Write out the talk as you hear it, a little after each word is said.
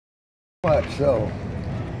Much so.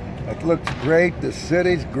 It looks great. The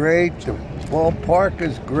city's great. The ballpark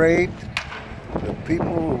is great. The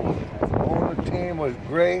people who own the team was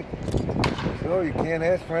great. So you can't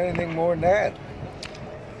ask for anything more than that.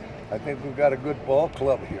 I think we've got a good ball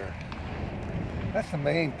club here. That's the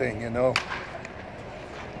main thing, you know.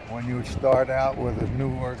 When you start out with a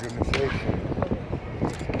new organization,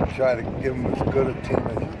 you try to give them as good a team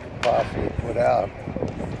as you could possibly put out.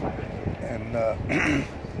 And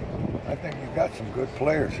I think you've got some good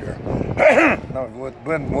players here. I've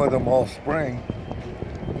been with them all spring.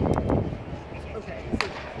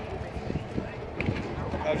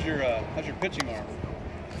 How's your pitching arm?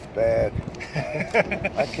 It's bad.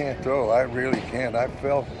 I can't throw. I really can't. I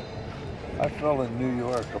fell in New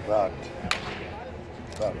York about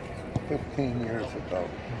 15 years ago.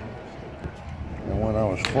 And when I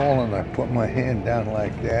was falling, I put my hand down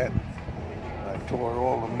like that. And I tore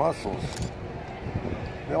all the muscles.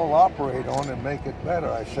 They'll operate on it and make it better.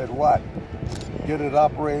 I said, what? Get it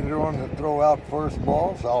operated on to throw out first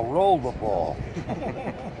balls? I'll roll the ball.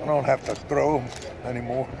 I don't have to throw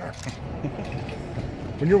anymore.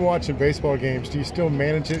 When you're watching baseball games, do you still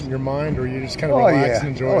manage it in your mind, or you just kind of relax and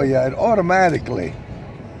enjoy it? Oh, yeah, automatically.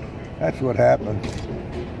 That's what happens.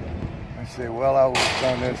 I say, well, I would have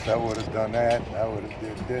done this, I would have done that, I would have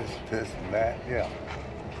did this, and that, yeah.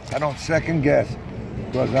 I don't second guess,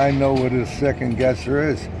 because I know what a second guesser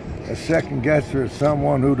is. A second guesser is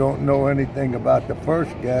someone who don't know anything about the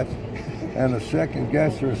first guess, and a second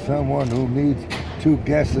guesser is someone who needs two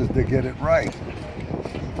guesses to get it right.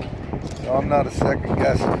 So I'm not a second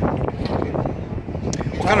guesser.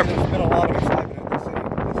 There's been a lot of excitement in the city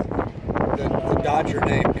with the Dodger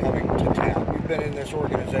name coming to town. You've been in this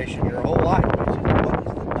organization your whole life, basically. What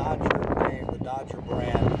does the Dodger name, the Dodger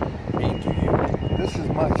brand, mean to you? This is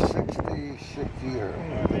my 66th year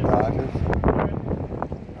with the Dodgers.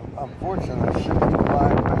 I'm fortunate,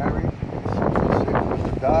 65 married, 66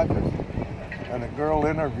 with the Dodgers. And a girl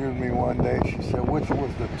interviewed me one day. She said, which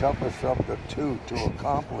was the toughest of the two to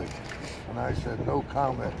accomplish? And I said, no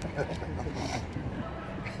comment.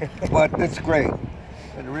 But it's great.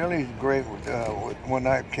 It really is great. When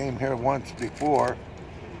I came here once before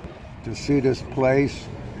to see this place,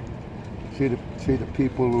 see the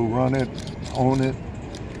people who run it, own it,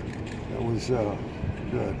 it was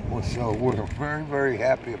good. So we're very, very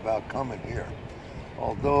happy about coming here.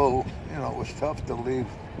 Although, you know, it was tough to leave.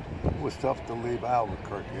 It was tough to leave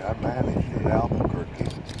Albuquerque. I managed at Albuquerque,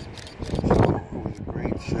 so it was a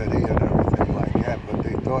great city and everything like that. But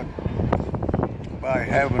they thought by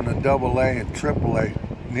having a AA and AAA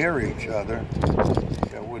near each other,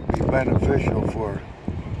 it would be beneficial for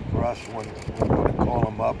us when we want to call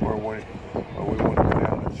them up or we want to go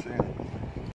down and see them.